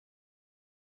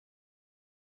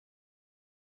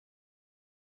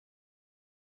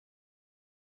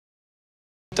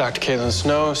Dr. Caitlin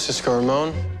Snow, Cisco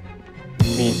Ramon.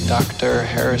 Meet Dr.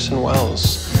 Harrison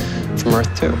Wells from Earth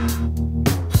 2.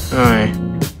 Hi.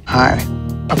 Hi.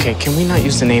 Okay, can we not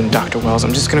use the name Dr. Wells?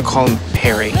 I'm just gonna call him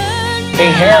Harry.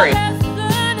 Hey, Harry.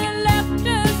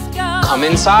 Come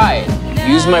inside.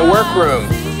 Use my workroom.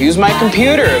 Use my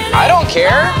computer. I don't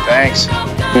care. Thanks.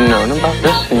 You known about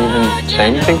this and you didn't say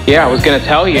anything? Yeah, I was gonna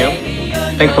tell you.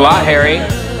 Thanks a lot, Harry.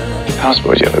 I don't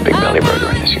suppose you have a big belly burger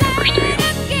in this universe, do you?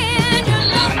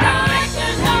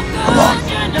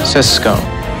 Ramon. Cisco.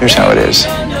 Here's how it is.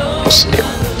 What's the deal?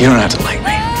 You don't have to like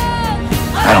me.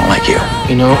 I don't like you.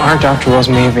 You know, our Dr. Wells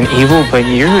may have been evil, but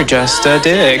you're just a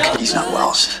dick. He's not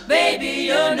Wells.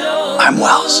 I'm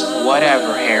Wells.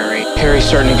 Whatever, Harry. Harry's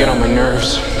starting to get on my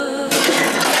nerves.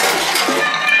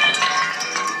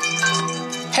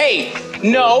 Hey,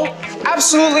 no,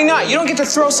 absolutely not. You don't get to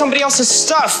throw somebody else's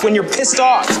stuff when you're pissed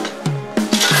off.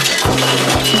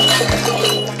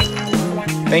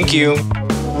 Thank you.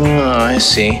 Oh, I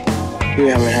see. You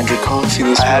haven't had your coffee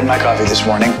this morning. I had my coffee this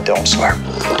morning. Don't slurp.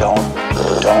 Don't.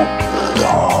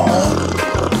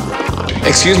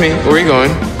 Excuse me, where are you going?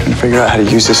 I'm trying to figure out how to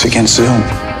use this against Zoom.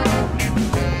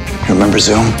 You remember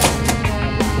Zoom?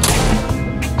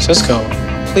 Cisco,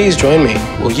 please join me.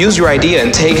 We'll use your idea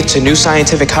and take it to new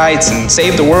scientific heights and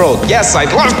save the world. Yes,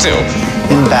 I'd love to.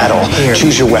 In battle,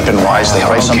 choose your weapon wisely,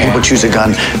 all right? Some people choose a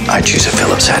gun. I choose a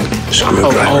Phillips head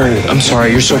screwdriver. Oh, I'm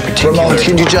sorry, you're so particular. Ramon,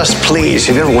 can you just please?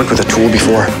 Have you ever worked with a tool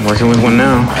before? I'm working with one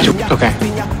now. Okay,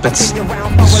 let's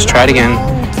try it again.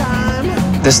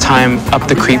 This time, up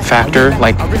the creep factor,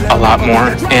 like a lot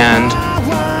more, and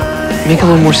make it a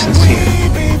little more sincere.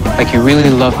 Like you really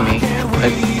love me,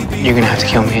 but you're gonna have to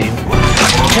kill me anyway.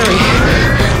 Harry,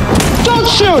 don't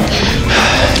shoot!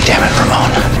 Damn it,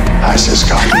 Ramon. Hi,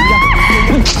 Cisco.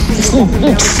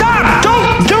 Stop!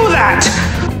 Don't do that!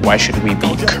 Why should we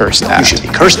be cursed at? You should be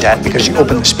cursed at because you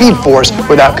opened the Speed Force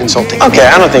without consulting. Okay,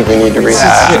 I don't think we need to read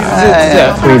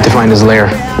that. We need to find his lair.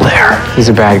 Lair. He's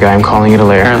a bad guy, I'm calling it a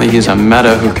lair. Apparently he's a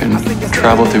meta who can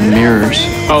travel through mirrors.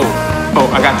 Oh,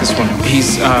 I got this one.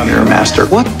 He's, You're a master.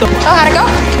 What the? Oh, how'd it go?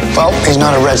 Well, he's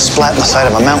not a red splat on the side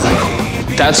of a mountain.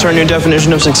 That's our new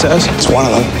definition of success? It's one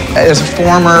of them. As a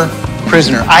former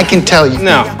prisoner, I can tell you.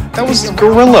 No, that was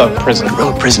gorilla prison.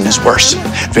 Gorilla prison is worse.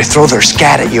 They throw their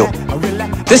scat at you.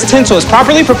 This tinsel is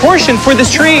properly proportioned for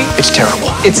this tree. It's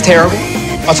terrible. It's terrible.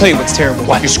 I'll tell you what's terrible.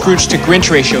 What? Your Scrooge to Grinch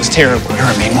ratio is terrible.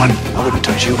 You're a mean one. I wouldn't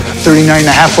touch you.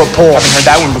 39.5-foot pole. Haven't heard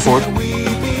that one before.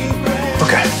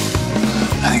 Okay.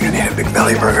 I think I need a big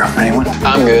belly burger. Anyone?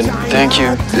 I'm good, thank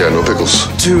you. Yeah, no pickles.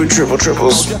 2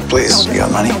 triples, please. You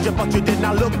got money?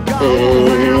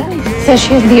 Says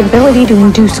she has the ability to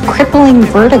induce crippling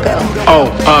vertigo.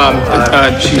 Oh,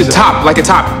 she's a top, like a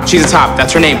top. She's a top.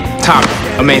 That's her name. Top.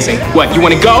 Amazing. What, you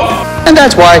want to go? And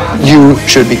that's why you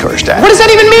should be cursed at. What does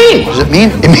that even mean? What does it mean?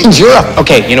 It means you're up.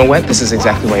 Okay, you know what? This is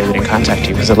exactly why we didn't contact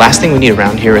you, because the last thing we need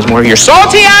around here is more of your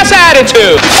salty-ass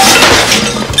attitude!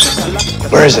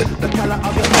 Where is it?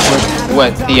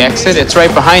 What, the exit? It's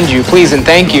right behind you. Please and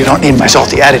thank you. You don't need my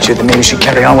salty attitude, then maybe you should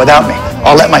carry on without me.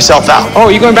 I'll let myself out. Oh,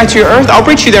 are you going back to your Earth? I'll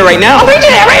reach you there right now. I'll reach you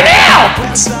there right now!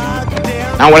 That's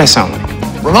not what I sound like.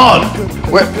 Ramon!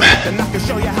 Where?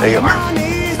 There you are.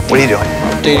 What are you doing?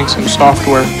 Updating some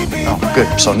software. Oh, good.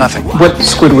 So nothing. What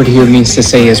Squidward here means to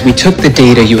say is we took the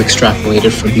data you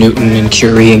extrapolated from Newton and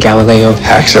Curie and Galileo.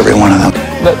 Hacks every one of them.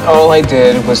 But all I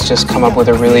did was just come up with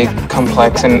a really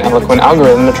complex and eloquent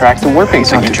algorithm to track the warping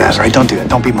Don't do that, signatures. all right? Don't do that.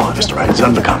 Don't be modest, all right? It's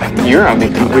unbecoming. You're I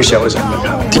unbecoming. wish I was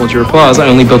unbecoming. With your applause, I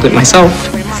only built it myself.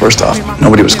 First off,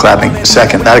 nobody was clapping.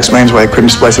 Second, that explains why I couldn't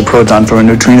splice a proton from a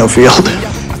neutrino field.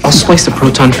 I'll splice the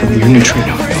proton from your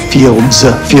neutrino. Fields.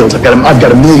 I've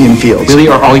got a million fields. Really,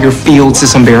 are all your fields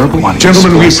this unbearable?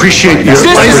 Gentlemen, we appreciate your...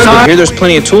 Here, there's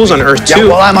plenty of tools on Earth, Yeah, too.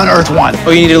 well, I'm on Earth 1.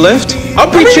 Oh, you need a lift? I'll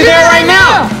reach you there right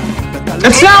now!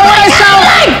 That's not what I sound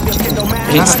like!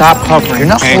 Hey, stop hovering. You're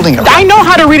not holding it. I know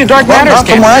how to read a dark matter Not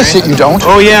from scanner. where I sit, you don't.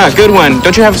 Oh, yeah, good one.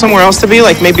 Don't you have somewhere else to be?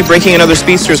 Like maybe breaking another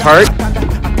speedster's heart?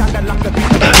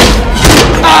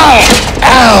 Ow!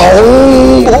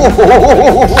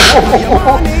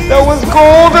 That was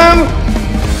golden!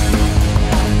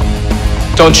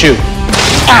 Don't shoot.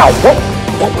 Ow!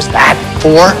 What was that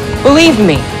for? Believe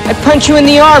me, I'd punch you in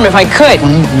the arm if I could.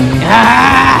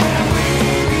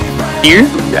 Here?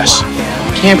 Yes.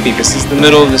 Can't be. This is the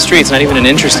middle of the street. It's not even an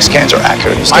interesting. Scans are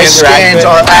accurate. My scans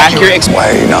are accurate. Why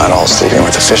are you not all sleeping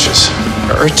with the fishes?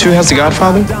 Earth 2 has the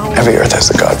Godfather? Every Earth has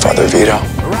the Godfather veto.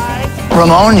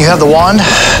 Ramon, you have the wand?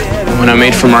 The one I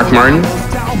made for Mark Martin?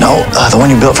 No, the one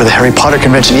you built for the Harry Potter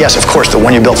convention. Yes, of course, the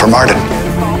one you built for Martin.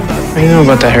 What do you know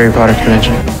about that Harry Potter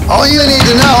convention? All you need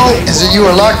to know is that you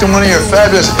are locked in one of your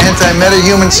fabulous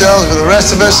anti-meta-human cells with the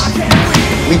rest of us.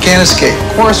 We can't escape.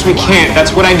 Of course we can't.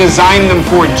 That's what I designed them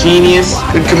for, genius.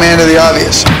 Good command of the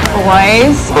obvious.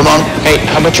 Boys? Ramon, Hey,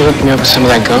 how about you hook me up with some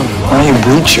of that gum? why don't you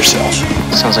bleach yourself?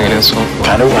 Sounds like an insult.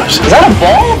 Kind of was. Is that a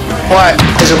ball? Why?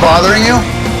 Is it bothering you?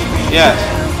 Yes.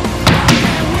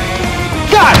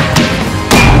 God!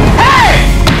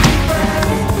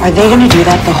 Are they gonna do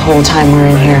that the whole time we're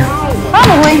in here?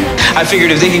 Probably. I figured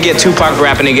if they could get Tupac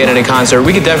rapping again at a concert,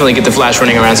 we could definitely get the Flash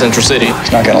running around Central City.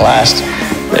 It's not gonna last.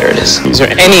 There it is. Is there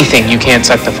anything you can't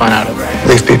suck the fun out of?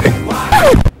 Leaf peeping.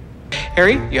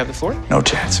 Harry, you have the floor? No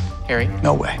chance. Harry,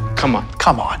 No way. come on.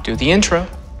 Come on. Do the intro.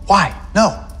 Why?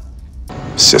 No.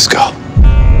 Cisco.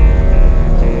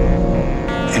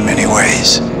 In many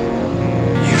ways,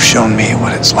 you've shown me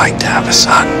what it's like to have a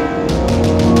son.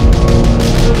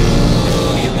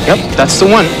 Yep, that's the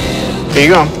one. Here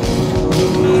you go.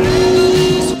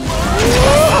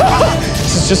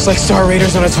 This is just like Star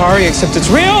Raiders on Atari, except it's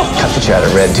real. Cut the chatter,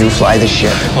 Red 2. Fly the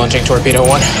ship. Launching Torpedo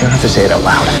 1. You don't have to say it out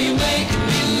loud.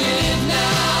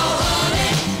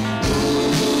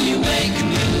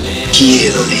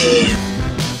 Kill me.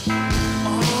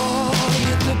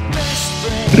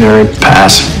 Nerd.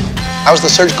 Pass. How's the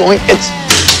search going? It's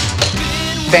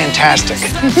fantastic.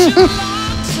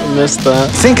 I missed that.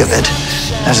 Think of it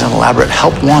as an elaborate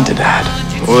help wanted ad.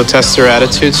 Will it test their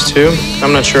attitudes too?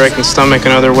 I'm not sure I can stomach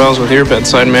another Wells with your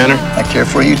bedside manner. I care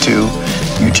for you too,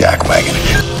 you jackwagon.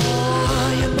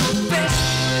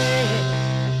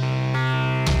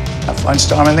 Have fun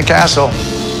storming the castle.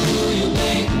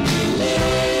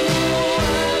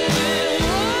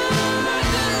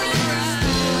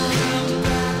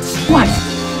 What?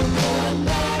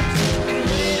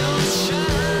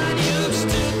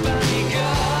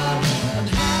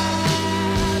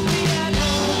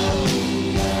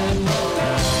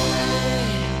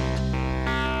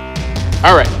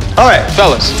 All right,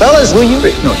 fellas. Fellas, will you?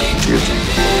 No, do your thing.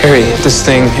 Harry, this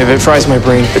thing, if it fries my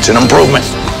brain, It's an improvement.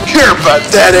 You're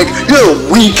pathetic. You're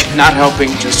weak. not helping,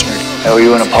 just hurting. I owe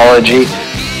you an apology.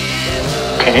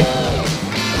 Okay.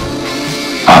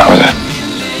 That was it.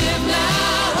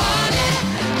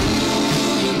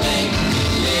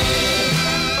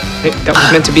 That was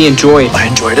meant to be enjoyed. I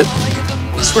enjoyed it.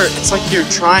 I swear, it's like you're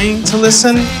trying to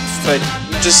listen, but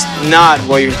you just nod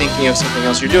while you're thinking of something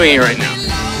else. You're doing it right now.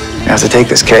 You have to take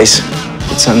this case.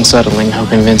 It's unsettling how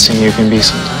convincing you can be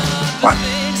sometimes. What?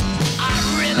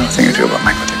 I know a thing or two about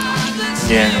microtechnology.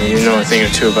 Yeah, you know a thing or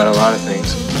two about a lot of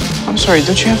things. I'm sorry,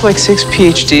 don't you have like 6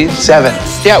 PhDs? 7.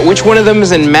 Yeah, which one of them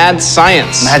is in mad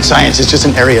science? Mad science is just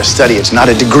an area of study. It's not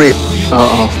a degree.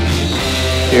 Uh-oh.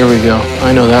 Here we go.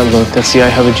 I know that look. That's the I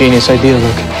have a genius idea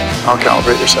look. I'll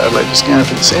calibrate your satellite to scan it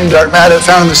for the same dark matter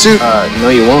found in the suit.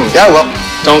 No you won't. Yeah, well,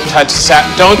 Don't touch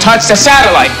the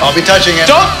satellite! I'll be touching it.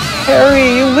 Don't!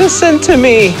 Harry, you listen to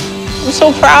me. I'm so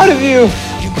proud of you.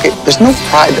 Okay, there's no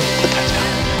pride. Put that down.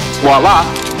 Voila.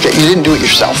 Okay, you didn't do it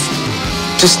yourself.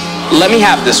 Just let me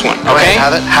have this one, All right, okay?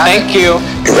 have it. Thank you.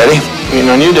 You ready? Waiting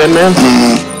on you, dead man.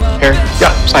 Here.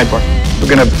 Yeah. Sidebar.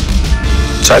 We're gonna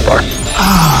sidebar.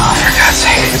 Oh, for God's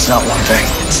sake. It's not one thing.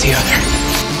 It's the other.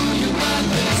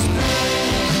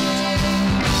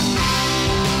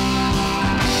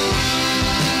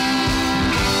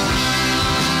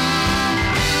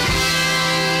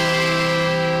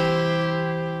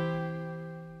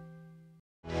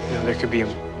 There could be a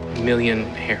million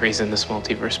Harrys in this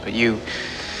multiverse, but you're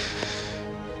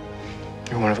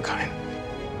one of a kind.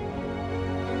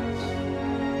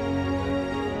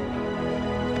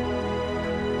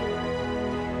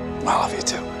 I love you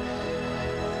too.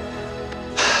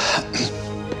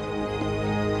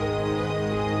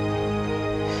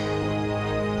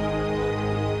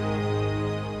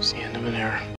 It's the end of an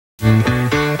era.